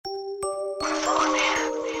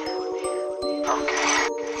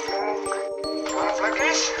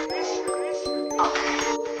bitch. Okay.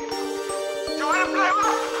 You wanna play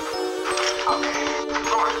with? Okay. Come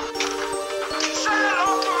on. Say hello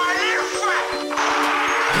to my little friend.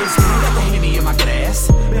 Hey, Skinny, got the Henny in my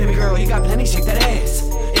glass. Baby girl, you got plenty, shake that ass.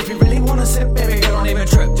 If you really wanna sip, baby girl, don't even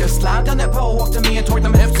trip. Just slide down that pole, walk to me and twerk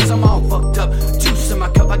them hips, cause I'm all fucked up. Juice in my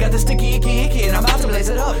cup, I got the sticky, icky, and I'm about to blaze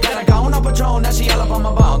it up. Got a gone on Patron, now she all up on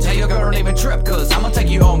my bone. Tell your girl, don't even trip, cause I'ma take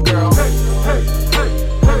you home, girl. Hey, hey, hey,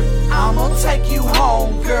 hey. I'ma take you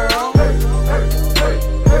home, girl. Hey, hey, hey,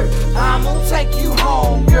 hey. I'ma take you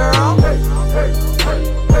home, girl. Hey, hey, hey,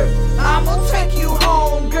 hey. I'ma take you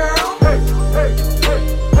home, girl. Hey, hey, hey,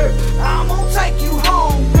 hey. I'ma take you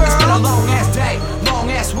home, girl. It's been a long ass day, long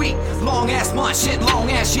ass week, long ass month, shit, long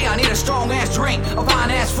ass year. I need a strong ass drink, a fine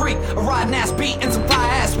ass freak, a riding ass beat, and some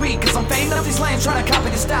fire ass weed. Cause I'm fading up these lanes trying to copy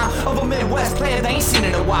the style of a Midwest player they ain't seen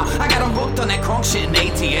in a while. I got them hooked on that crunk shit in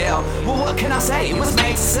ATL. Well, what can I say? It was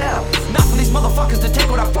made to sell. Not for these motherfuckers to take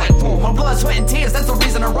what I fight for. My blood, sweat, and tears, that's the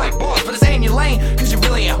reason I write bars. But it's ain't your lane, cause you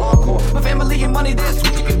really ain't hardcore. My family and money, this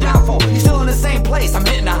what you can down for. You still in the same place, I'm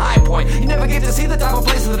hitting a high point. You never get to see the type of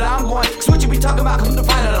places that I'm going. Cause what you be talking about, come to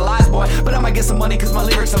find out a lies, boy. But I might get some money cause my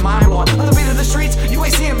lyrics are mind blowing. On the beat of the streets, you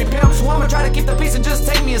ain't seeing me pimp. So I'ma try to keep the peace and just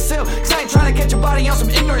take me a sip. Cause I ain't trying to catch your body on some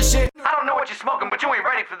ignorant shit. I don't know what you're smoking, but you ain't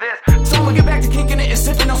ready for this. So I'ma get back to kicking it and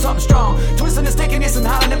sipping on something strong. Twisting and sticking this and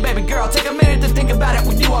hollering at baby girl. Take a minute to think about it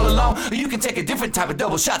when you all alone. Or you can take a different type of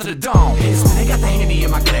double shot to the dome. Yes, man, I got the Henny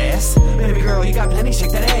in my glass. Baby girl, you got plenty,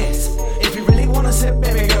 shake that ass. If you really wanna sip,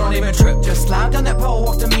 baby girl, don't even trip. Just slide down that pole,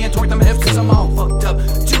 walk to me and twerk them hips, cause I'm all fucked up.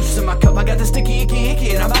 Juice in my cup, I got the sticky,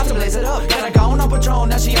 icky, and I'm about to blaze it up. Got a gone on Patron,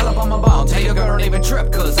 now she all up on my bone. Tell your girl, don't even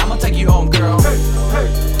trip, cause I'ma take you home, girl. Hey, hey,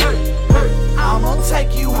 hey, hey. I'ma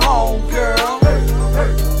take you home, girl. Hey,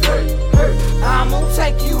 hey, hey, hey. I'ma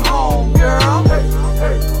take you home, girl. Hey,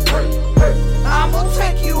 hey, hey, hey. I'ma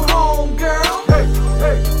take you home, girl. Hey,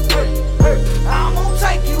 hey, hey, hey. I'ma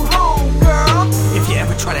take you home, girl. If you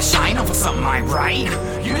ever try to shine off of something I write,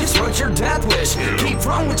 you just wrote your death wish. Keep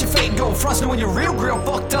wrong with your fate and go fronts knowing your real grill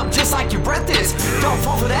fucked up just like your breath is. Don't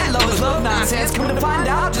fall for that love is love nonsense. Come to find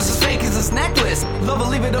out just as fake as this necklace. Love will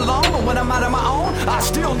leave it alone, but when I'm out on my own, I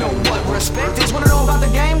still know what respect is. Wanna know about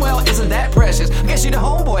the game? Well, isn't that precious? I guess you the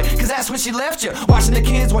homeboy, cause that's when she left you. Watching the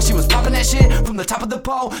kids while she was popping that shit from the top of the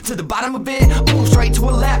pole to the bottom of it. Move straight to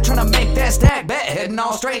a lap, trying to make that stack. Bet heading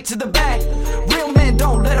all straight to the back. Real men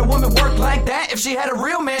don't let a woman work like that. If she had a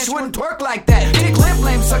real man, she wouldn't twerk like that. Dick lip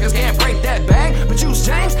lame suckers can't break that bag. But Juice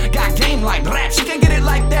James got game like rap. She can't get it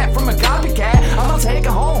like that from a copycat. I'ma take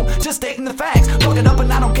her home, just stating the facts. Fuck it up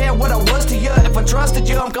and I don't care what I was to you. If I trusted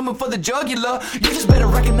you, I'm coming for the jugular. You just better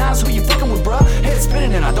recognize who you fucking with, bruh. Head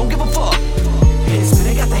spinning and I don't give a fuck. Head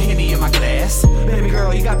spinning, got the Henny in my glass. Baby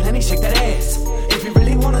girl, you got plenty, shake that ass. If you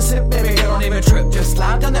really wanna sip, baby girl, don't even trip. Just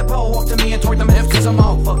slide down that pole, walk to me and twerk them hips, cause I'm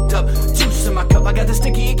all fucked up. Juice in my cup, I got the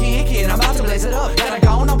sticky, icky, and I'm about to blaze it up. Got a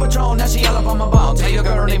gone on Patron, now she all up on my bone. Tell your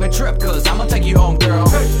girl, don't even trip, cause I'ma take you home, girl.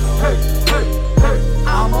 Hey, hey, hey, hey.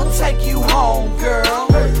 I'ma take you home, girl.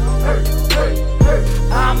 Hey, hey, hey,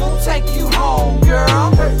 hey. I'ma take you home,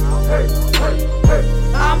 girl. Hey, hey, hey,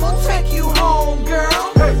 hey. I'ma take you home,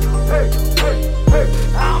 girl. Hey, hey, hey, hey.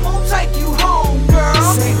 I'ma take you home,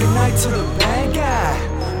 girl. Say goodnight to the bad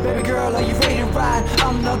guy. Baby girl, are you ready to ride?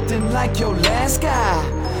 I'm nothing like your last guy.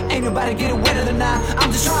 Ain't nobody getting wetter than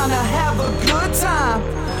I'm just trying to have a good time.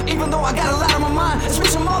 Even though I got a lot on my mind, it's me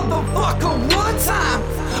some motherfucker one time.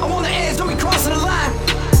 I want